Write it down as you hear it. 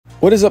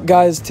What is up,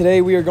 guys?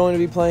 Today we are going to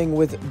be playing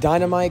with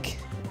Dynamite,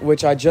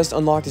 which I just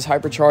unlocked his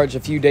Hypercharge a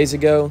few days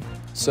ago.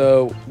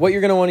 So what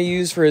you're going to want to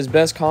use for his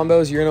best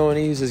combos, you're going to want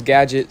to use his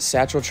gadget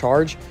Satchel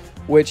Charge,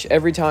 which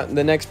every time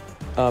the next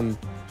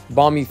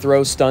bomb you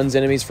throw stuns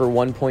enemies for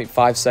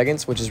 1.5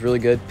 seconds, which is really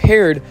good,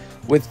 paired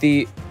with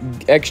the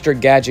extra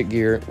gadget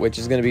gear, which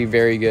is going to be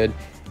very good.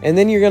 And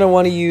then you're going to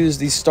want to use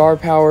the Star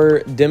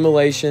Power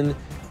Demolition,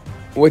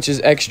 which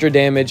is extra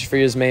damage for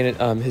his main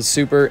his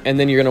super, and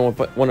then you're going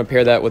to want to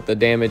pair that with the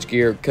damage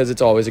gear because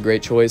it's always a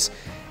great choice.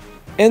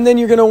 And then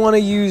you're going to want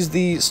to use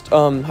the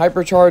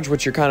Hypercharge,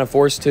 which you're kind of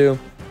forced to.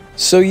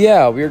 So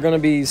yeah, we're going to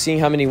be seeing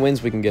how many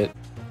wins we can get.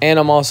 And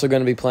I'm also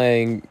going to be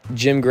playing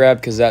Gym Grab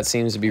because that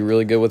seems to be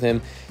really good with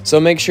him. So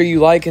make sure you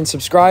like and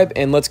subscribe,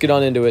 and let's get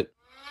on into it.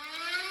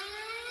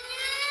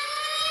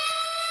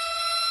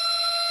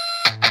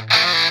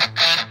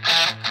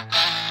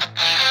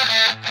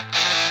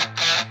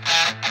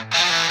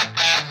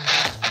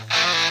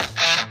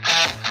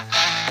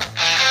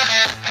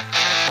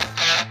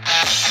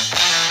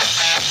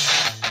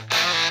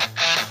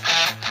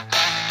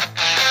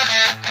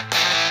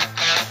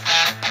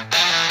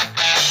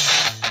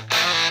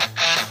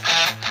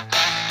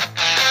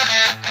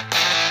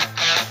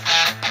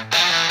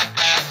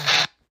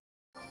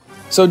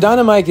 So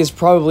Dynamite is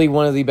probably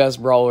one of the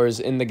best brawlers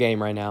in the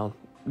game right now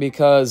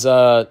because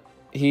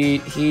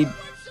he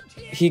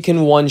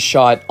can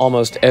one-shot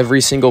almost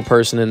every single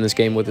person in this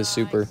game with his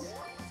super.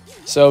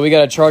 So we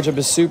gotta charge up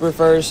his super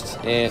first.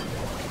 And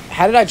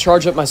how did I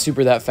charge up my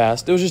super that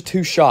fast? It was just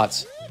 2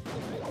 shots.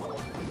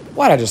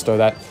 Why'd I just throw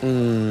that?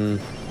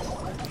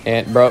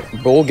 And bro,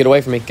 Bull, get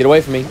away from me! Get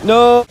away from me!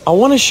 No! I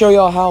want to show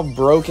y'all how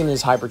broken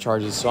his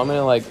Hypercharge is. So I'm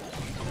gonna like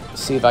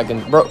see if I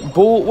can. Bro,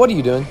 Bull, what are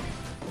you doing?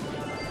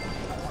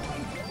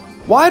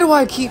 Why do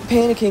I keep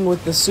panicking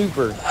with the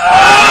super?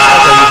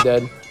 Okay, he's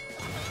dead.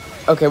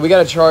 Okay, we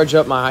gotta charge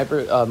up my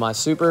my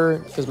super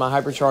because my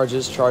Hypercharge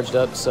is charged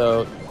up.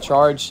 So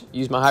charge,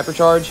 use my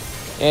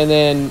Hypercharge, and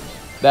then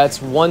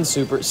that's 1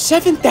 super.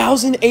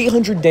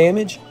 7,800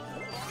 damage.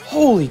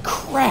 Holy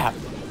crap!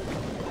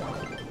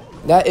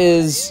 That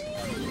is.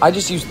 I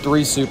just used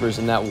 3 supers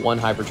in that 1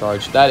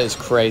 Hypercharge. That is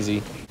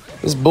crazy.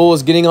 This bull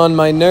is getting on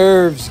my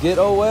nerves. Get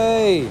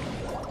away!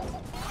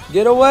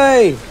 Get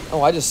away!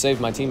 Oh, I just saved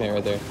my teammate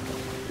right there.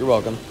 You're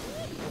welcome.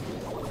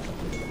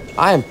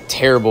 I am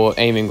terrible at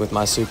aiming with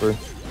my super.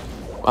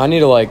 I need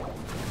to like...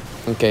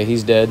 Okay,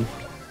 he's dead.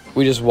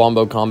 We just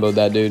wombo comboed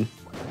that dude.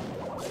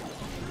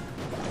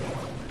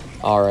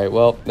 Alright,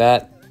 well,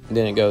 that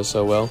didn't go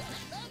so well.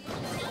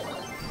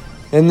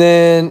 And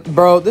then,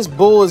 bro, this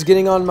bull is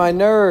getting on my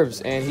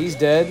nerves. And he's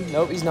dead.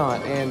 Nope, he's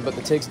not. But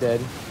the tick's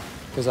dead.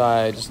 Because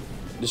I just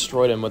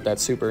destroyed him with that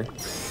super.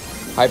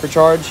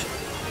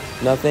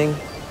 Hypercharge. Nothing.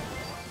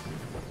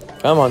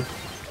 Come on.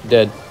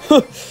 Dead.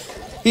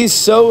 He's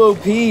so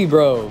OP,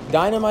 bro.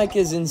 Dynamite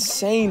is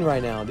insane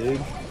right now, dude.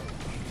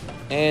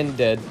 And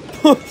dead.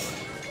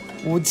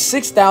 With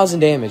 6,000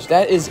 damage.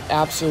 That is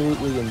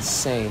absolutely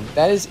insane.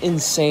 That is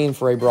insane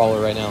for a brawler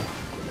right now.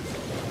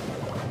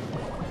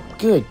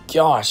 Good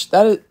gosh.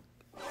 That is...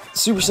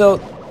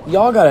 Supercell,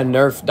 y'all gotta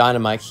nerf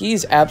Dynamite.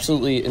 He's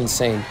absolutely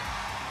insane.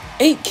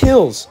 8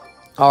 kills.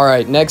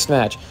 Alright, next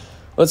match.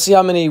 Let's see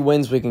how many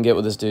wins we can get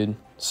with this dude.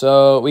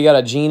 So, we got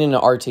a Gene and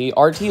an RT.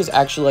 RT is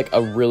actually, like,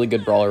 a really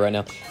good brawler right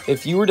now.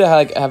 If you were to,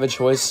 like, have a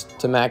choice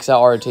to max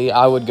out RT,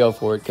 I would go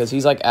for it. Because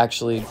he's, like,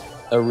 actually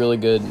a really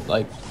good,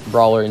 like,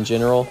 brawler in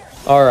general.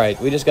 Alright,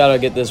 we just gotta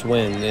get this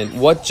win. And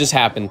what just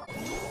happened?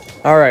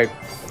 Alright,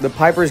 the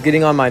Piper's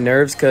getting on my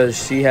nerves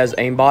because she has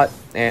aimbot.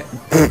 And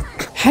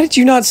how did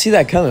you not see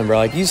that coming, bro?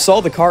 Like, you saw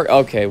the car.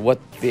 Okay, what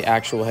the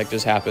actual heck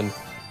just happened?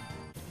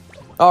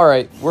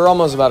 Alright, we're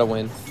almost about to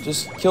win.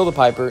 Just kill the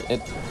Piper.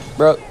 And,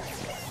 bro...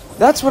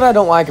 That's what I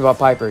don't like about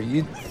Piper.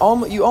 You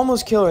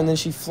almost kill her, and then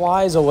she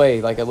flies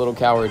away like a little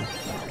coward.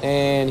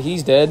 And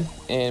he's dead,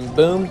 and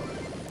boom.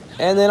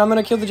 And then I'm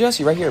going to kill the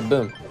Jessie right here.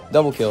 Boom.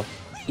 Double kill.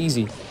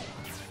 Easy.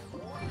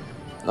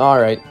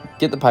 Alright.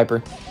 Get the Piper.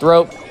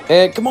 Throw.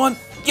 And come on.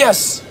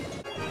 Yes!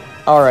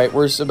 Alright,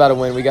 we're about to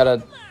win. We got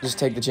to just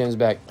take the gems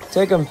back.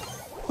 Take them.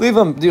 Leave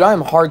them. Dude, I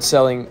am hard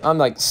selling. I'm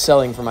like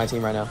selling for my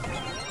team right now.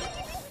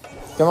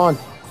 Come on.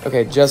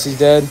 Okay, Jessie's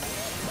dead.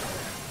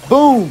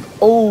 Boom!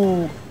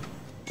 Oh...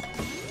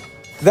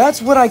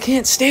 That's what I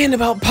can't stand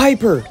about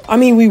Piper. I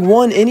mean, we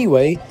won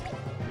anyway.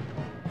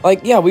 Like,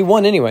 yeah, we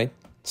won anyway.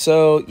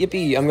 So,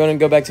 yippee. I'm going to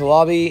go back to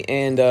lobby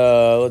and,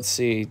 let's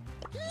see.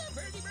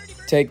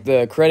 Take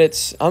the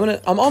credits.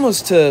 I'm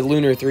almost to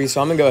Lunar 3, so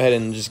I'm going to go ahead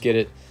and just get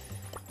it.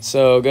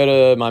 So, go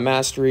to my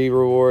Mastery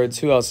rewards.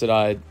 Who else did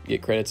I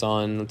get credits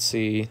on? Let's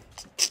see.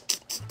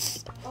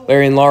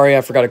 Larry and Laurie,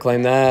 I forgot to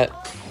claim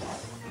that.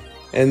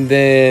 And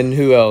then,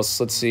 who else?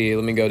 Let's see.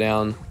 Let me go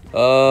down.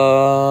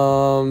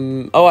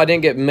 Oh, I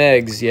didn't get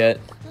Megs yet.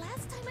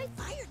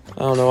 I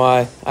don't know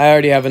why. I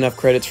already have enough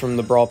credits from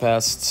the Brawl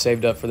Pass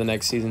saved up for the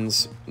next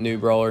season's new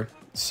brawler.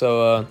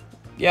 So,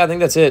 yeah, I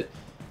think that's it.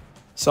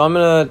 So I'm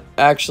going to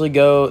actually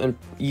go and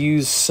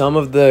use some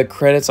of the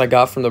credits I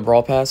got from the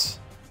Brawl Pass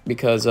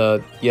because,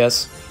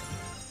 yes.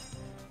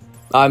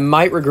 I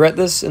might regret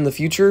this in the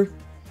future,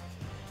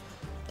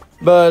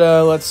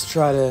 but let's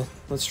try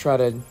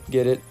to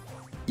get it.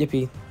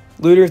 Yippee.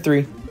 Looter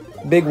 3.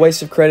 Big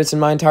waste of credits in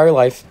my entire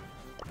life.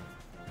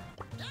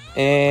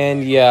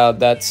 And yeah,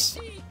 that's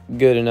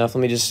good enough.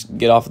 Let me just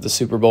get off of the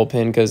Super Bowl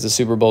pin because the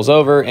Super Bowl's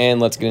over, and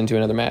let's get into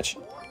another match.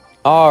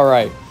 All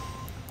right.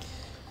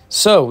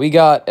 So we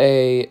got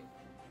a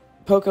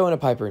Poco and a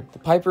Piper. The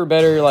Piper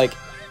better like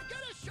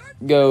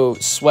go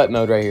sweat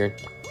mode right here.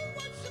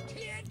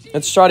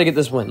 Let's try to get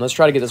this win. Let's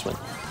try to get this win.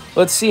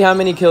 Let's see how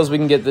many kills we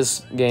can get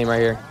this game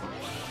right here.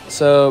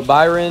 So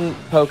Byron,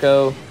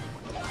 Poco.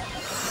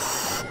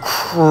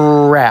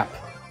 Crap.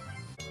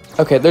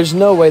 Okay, there's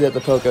no way that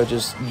the Poco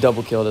just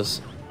double killed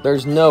us.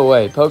 There's no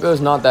way.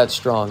 Poco's not that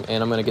strong.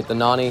 And I'm going to get the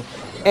Nani.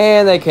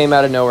 And they came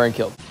out of nowhere and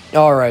killed.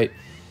 All right.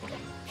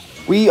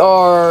 We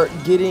are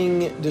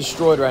getting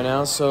destroyed right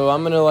now. So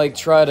I'm going to like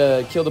try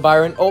to kill the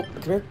Byron. Oh,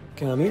 come here.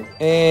 Come here.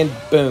 And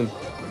boom.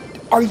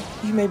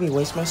 You made me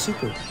waste my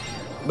super.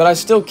 But I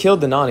still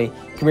killed the Nani.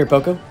 Come here,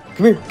 Poco.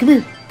 Come here. Come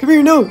here. Come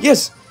here. No.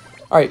 Yes.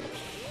 All right.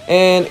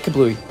 And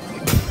kablooey.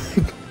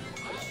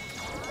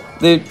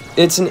 Dude,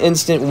 it's an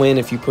instant win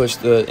if you push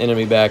the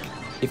enemy back.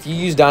 If you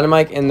use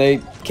Dynamite and they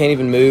can't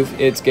even move,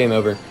 it's game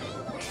over.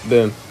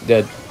 Boom.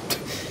 Dead.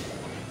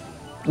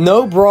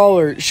 No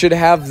brawler should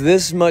have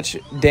this much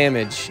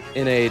damage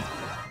in a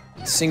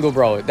single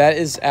brawler. That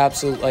is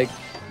absolute, like,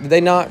 did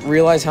they not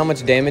realize how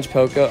much damage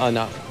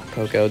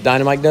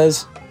Dynamite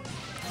does?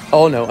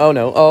 Oh no, oh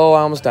no. Oh,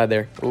 I almost died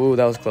there. Ooh,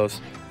 that was close.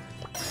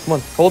 Come on,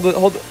 hold it.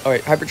 All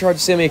right, Hypercharge,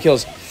 send me a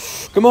kills.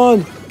 Come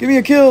on, give me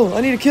a kill.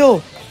 I need a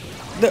kill.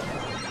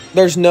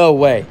 There's no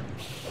way.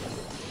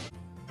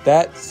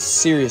 That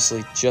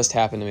seriously just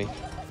happened to me.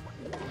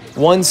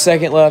 1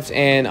 second left,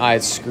 and I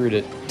screwed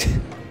it.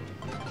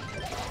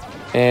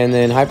 And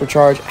then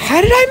Hypercharge.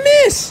 How did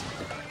I miss?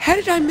 How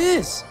did I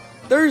miss?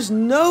 There's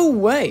no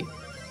way.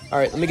 All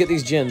right, let me get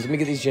these gems. Let me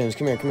get these gems.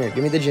 Come here, come here.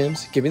 Give me the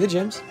gems. Give me the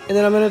gems. And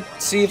then I'm going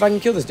to see if I can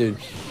kill this dude.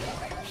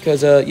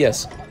 Because,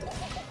 yes.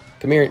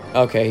 Come here.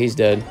 Okay, he's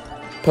dead.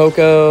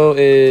 Poco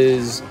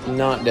is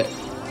not dead.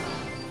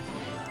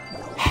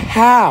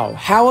 How?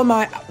 How am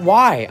I?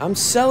 Why? I'm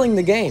selling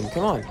the game.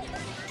 Come on.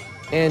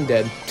 And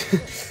dead.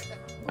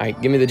 Alright,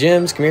 give me the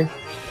gems. Come here.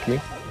 Come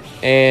here.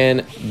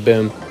 And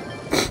boom.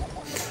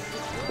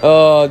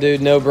 Oh,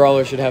 dude, no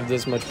brawler should have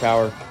this much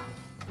power.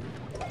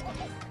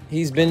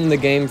 He's been in the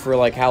game for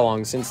like how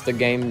long? Since the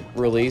game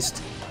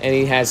released. And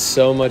he has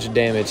so much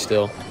damage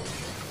still.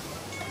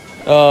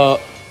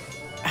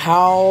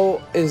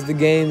 How is the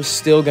game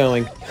still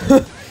going?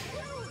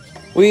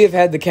 We have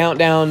had the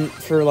countdown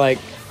for like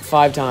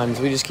 5 times.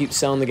 We just keep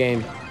selling the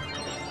game.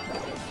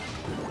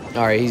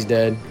 Alright, he's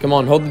dead. Come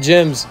on, hold the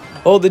gems.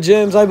 Hold the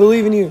gems. I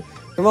believe in you.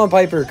 Come on,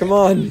 Piper. Come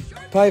on.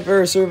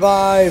 Piper,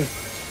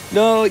 survive.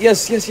 No.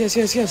 Yes, yes, yes,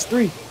 yes, yes.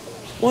 3,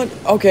 1.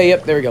 Okay,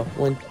 yep, there we go.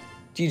 1.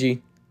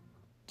 GG.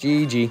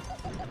 GG.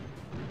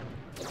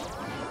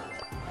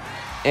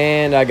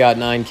 And I got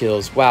 9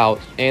 kills. Wow.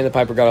 And the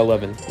Piper got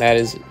 11. That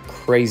is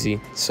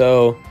crazy.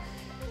 So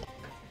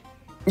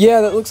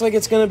yeah, that looks like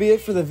it's going to be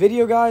it for the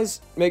video,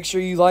 guys. Make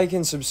sure you like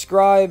and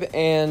subscribe.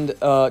 And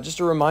just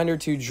a reminder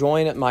to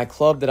join my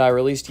club that I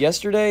released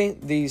yesterday,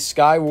 the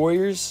Sky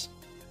Warriors.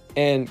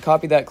 And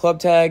copy that club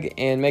tag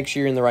and make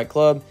sure you're in the right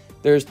club.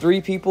 There's 3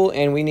 people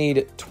and we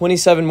need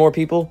 27 more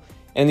people.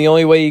 And the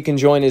only way you can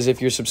join is if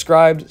you're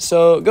subscribed.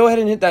 So go ahead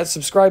and hit that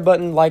subscribe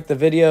button, like the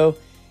video.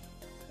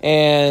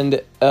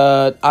 And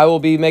I will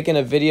be making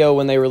a video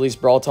when they release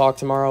Brawl Talk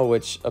tomorrow,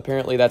 which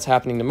apparently that's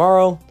happening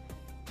tomorrow.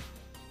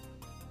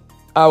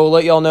 I will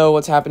let y'all know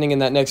what's happening in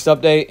that next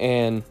update,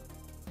 and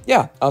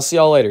yeah, I'll see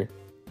y'all later.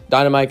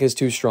 Dynamite is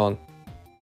too strong.